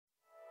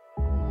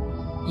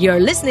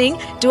You're listening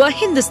to a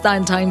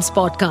Hindustan Times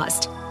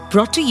podcast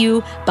brought to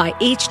you by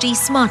HT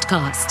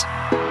Smartcast.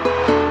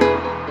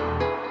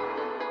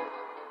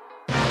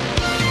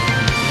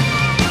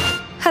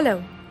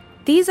 Hello,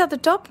 these are the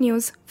top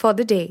news for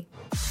the day.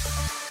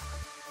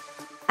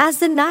 As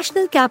the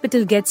national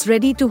capital gets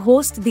ready to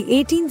host the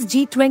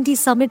 18th G20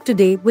 Summit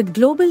today with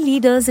global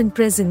leaders in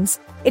presence,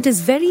 it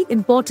is very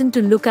important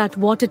to look at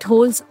what it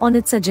holds on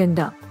its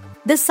agenda.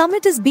 The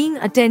summit is being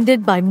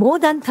attended by more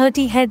than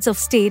 30 heads of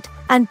state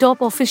and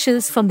top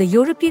officials from the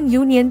European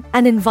Union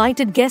and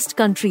invited guest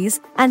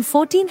countries and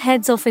 14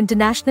 heads of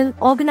international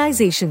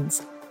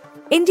organizations.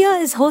 India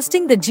is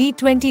hosting the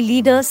G20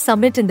 Leaders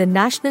Summit in the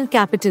national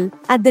capital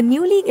at the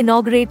newly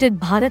inaugurated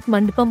Bharat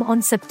Mandapam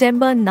on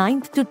September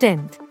 9th to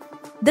 10th.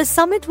 The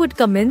summit would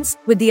commence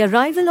with the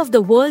arrival of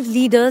the world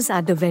leaders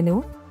at the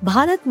venue,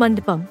 Bharat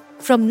Mandapam,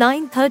 from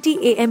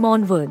 9:30 a.m.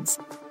 onwards.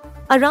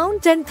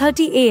 Around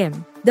 10:30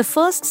 a.m., the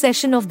first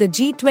session of the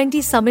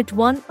G20 Summit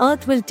One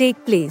Earth will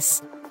take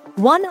place.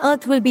 One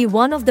Earth will be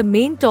one of the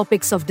main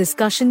topics of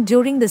discussion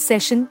during the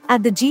session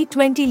at the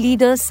G20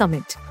 Leaders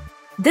Summit.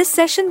 This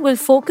session will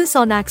focus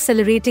on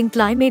accelerating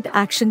climate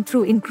action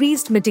through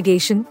increased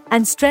mitigation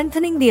and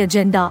strengthening the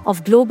agenda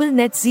of global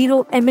net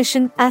zero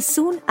emission as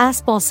soon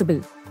as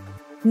possible.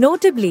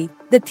 Notably,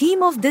 the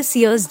theme of this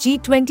year's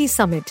G20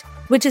 Summit,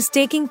 which is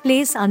taking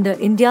place under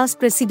India's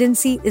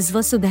presidency, is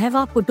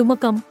Vasudhaiva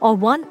Kutumbakam, or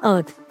One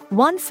Earth,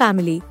 One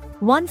Family,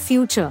 One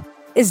Future,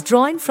 is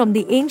drawn from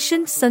the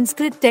ancient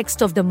Sanskrit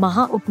text of the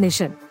Maha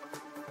Upanishad.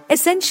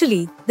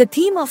 Essentially, the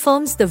theme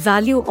affirms the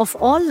value of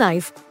all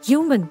life,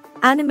 human,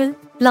 animal,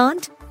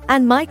 plant,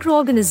 and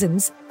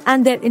microorganisms,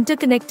 and their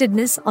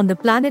interconnectedness on the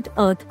planet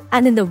Earth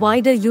and in the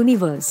wider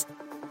universe.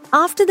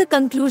 After the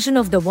conclusion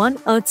of the One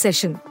Earth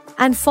session,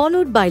 and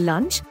followed by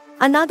lunch,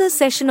 another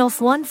session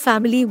of One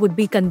Family would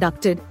be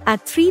conducted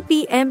at 3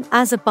 p.m.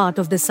 as a part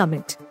of the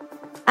summit.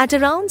 At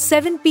around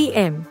 7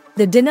 p.m.,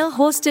 the dinner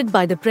hosted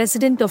by the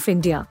President of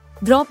India,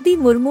 Draupadi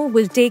Murmu,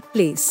 will take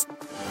place.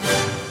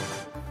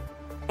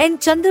 N.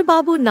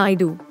 Chandrababu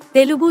Naidu,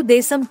 Telugu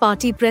Desam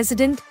Party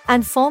President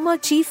and former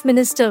Chief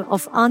Minister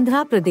of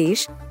Andhra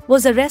Pradesh,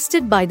 was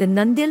arrested by the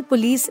Nandyal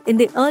Police in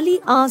the early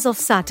hours of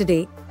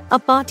Saturday, a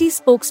party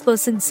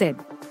spokesperson said.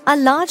 A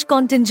large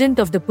contingent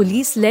of the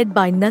police led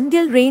by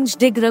Nandyal Range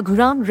Dig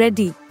Raghuram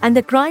Reddy and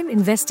the Crime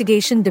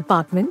Investigation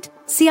Department,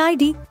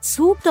 CID,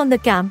 swooped on the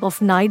camp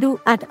of Naidu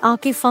at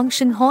RK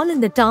Function Hall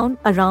in the town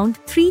around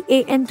 3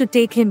 a.m. to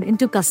take him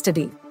into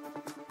custody.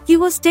 He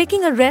was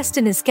taking a rest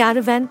in his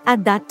caravan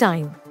at that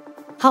time.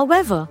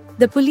 However,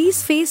 the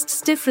police faced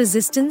stiff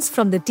resistance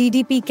from the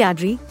TDP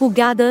cadre who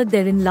gathered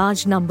there in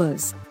large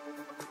numbers.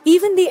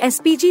 Even the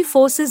SPG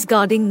forces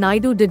guarding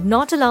Naidu did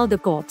not allow the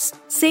corpse,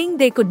 saying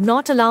they could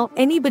not allow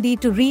anybody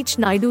to reach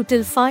Naidu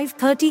till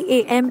 5:30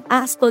 a.m.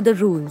 as per the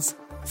rules.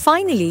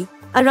 Finally,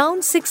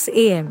 around 6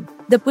 a.m.,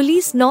 the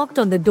police knocked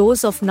on the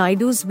doors of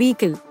Naidu's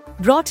vehicle,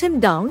 brought him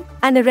down,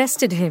 and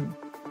arrested him.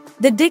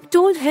 The DIG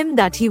told him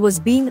that he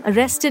was being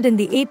arrested in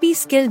the AP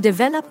Skill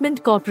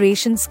Development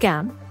Corporation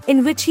scam,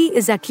 in which he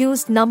is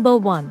accused number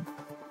 1.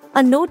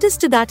 A notice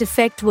to that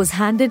effect was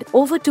handed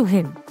over to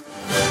him.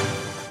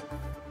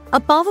 A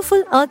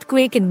powerful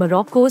earthquake in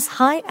Morocco's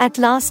high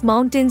Atlas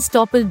Mountains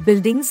toppled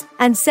buildings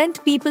and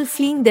sent people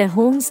fleeing their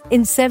homes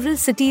in several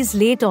cities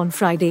late on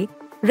Friday,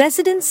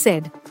 residents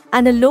said,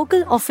 and a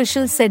local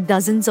official said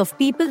dozens of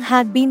people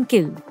had been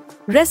killed.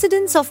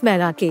 Residents of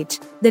Marrakech,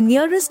 the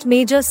nearest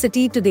major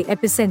city to the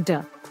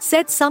epicenter,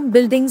 said some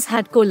buildings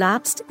had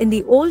collapsed in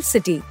the old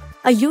city,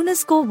 a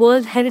UNESCO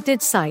World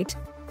Heritage Site,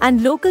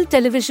 and local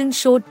television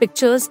showed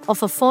pictures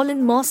of a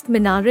fallen mosque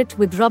minaret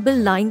with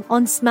rubble lying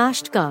on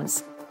smashed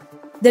cars.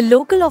 The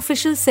local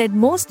official said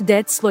most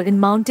deaths were in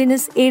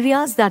mountainous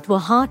areas that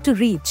were hard to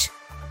reach.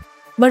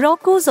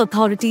 Morocco's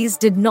authorities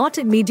did not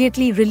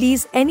immediately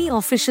release any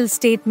official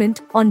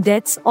statement on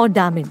deaths or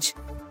damage.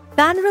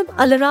 Panorama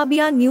Al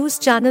Arabiya news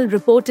channel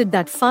reported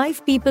that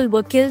 5 people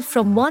were killed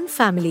from one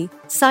family,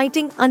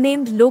 citing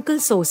unnamed local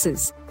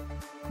sources.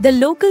 The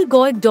local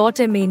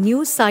Goy.ma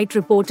news site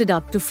reported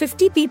up to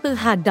 50 people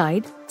had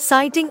died,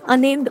 citing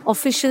unnamed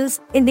officials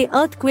in the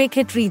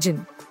earthquake-hit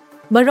region.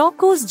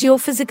 Morocco's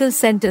Geophysical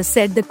Center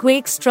said the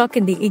quake struck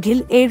in the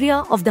Igil area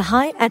of the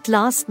High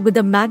Atlas with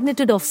a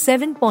magnitude of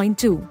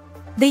 7.2.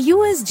 The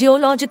US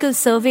Geological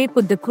Survey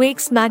put the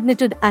quake's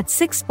magnitude at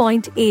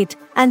 6.8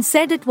 and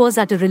said it was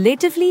at a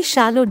relatively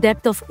shallow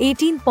depth of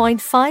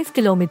 18.5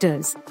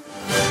 kilometers.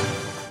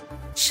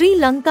 Sri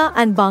Lanka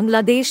and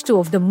Bangladesh, two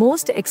of the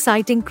most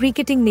exciting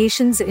cricketing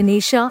nations in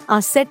Asia,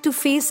 are set to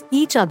face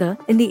each other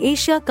in the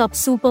Asia Cup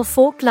Super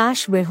 4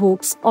 clash where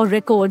hopes or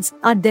records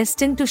are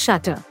destined to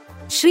shatter.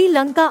 Sri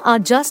Lanka are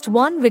just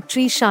one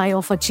victory shy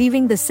of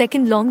achieving the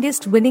second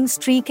longest winning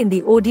streak in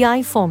the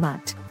ODI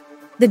format.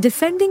 The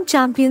defending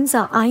champions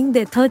are eyeing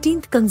their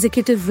 13th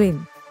consecutive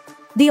win.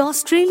 The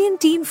Australian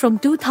team from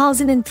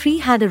 2003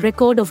 had a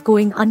record of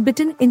going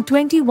unbeaten in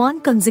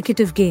 21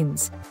 consecutive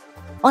games.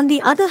 On the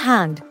other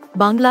hand,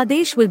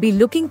 Bangladesh will be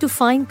looking to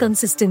find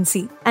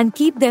consistency and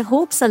keep their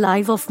hopes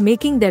alive of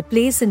making their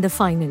place in the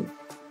final.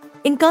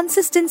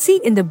 Inconsistency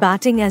in the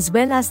batting as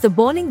well as the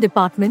bowling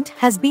department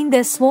has been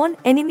their sworn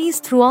enemies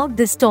throughout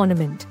this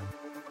tournament.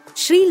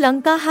 Sri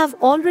Lanka have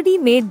already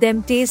made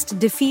them taste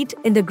defeat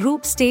in the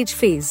group stage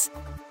phase.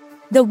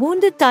 The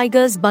wounded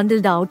Tigers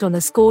bundled out on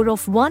a score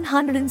of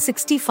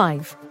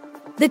 165.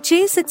 The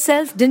chase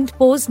itself didn't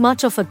pose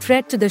much of a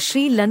threat to the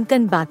Sri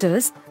Lankan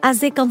batters as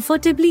they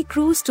comfortably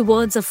cruised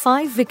towards a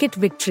 5-wicket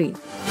victory.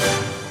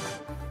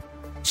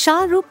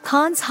 Shah Rukh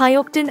Khan's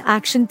high-octane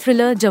action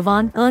thriller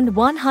Jawan earned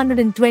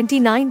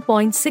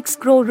 129.6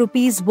 crore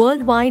rupees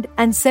worldwide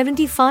and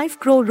 75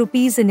 crore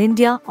rupees in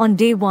India on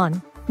day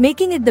one,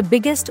 making it the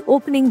biggest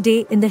opening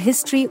day in the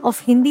history of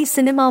Hindi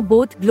cinema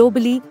both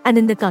globally and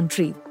in the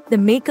country, the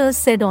makers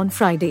said on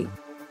Friday.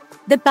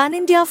 The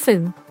pan-India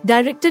film,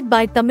 directed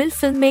by Tamil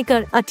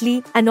filmmaker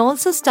Atli and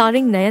also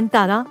starring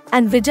Nayanthara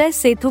and Vijay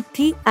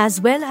Sethupathi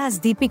as well as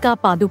Deepika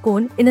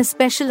Padukone in a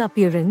special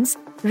appearance,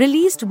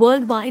 released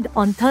worldwide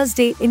on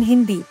Thursday in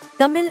Hindi,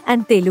 Tamil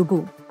and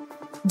Telugu.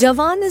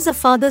 Jawan is a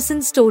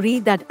father-son story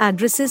that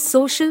addresses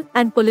social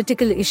and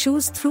political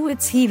issues through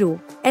its hero,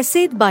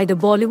 essayed by the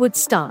Bollywood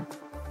star.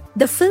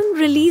 The film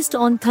released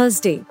on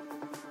Thursday.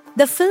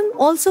 The film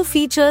also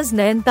features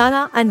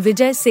Nayanthara and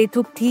Vijay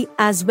Sethupathi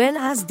as well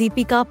as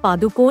Deepika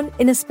Padukone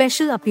in a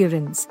special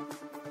appearance.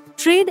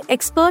 Trade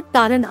expert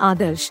Taran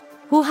Adarsh,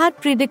 who had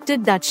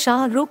predicted that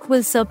Shah Rukh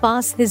will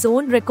surpass his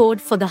own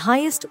record for the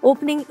highest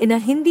opening in a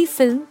Hindi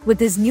film with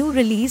his new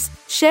release,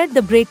 shared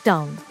the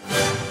breakdown.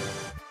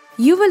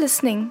 You were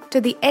listening to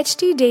the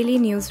HT Daily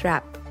News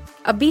Wrap,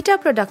 a beta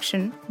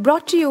production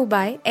brought to you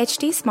by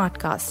HT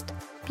Smartcast.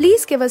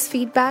 Please give us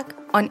feedback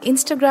on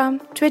Instagram,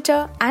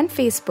 Twitter and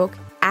Facebook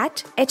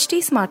at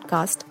HT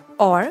Smartcast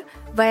or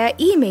via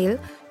email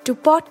to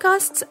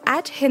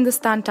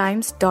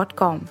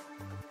podcasts@hindustantimes.com.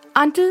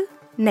 Until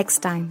next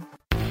time.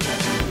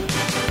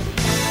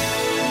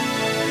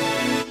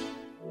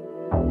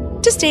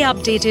 To stay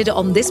updated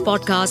on this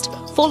podcast,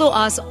 follow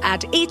us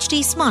at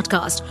HT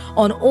Smartcast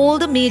on all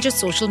the major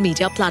social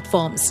media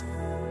platforms.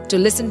 To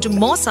listen to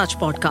more such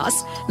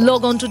podcasts,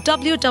 log on to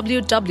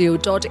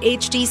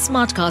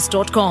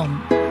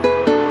www.htsmartcast.com.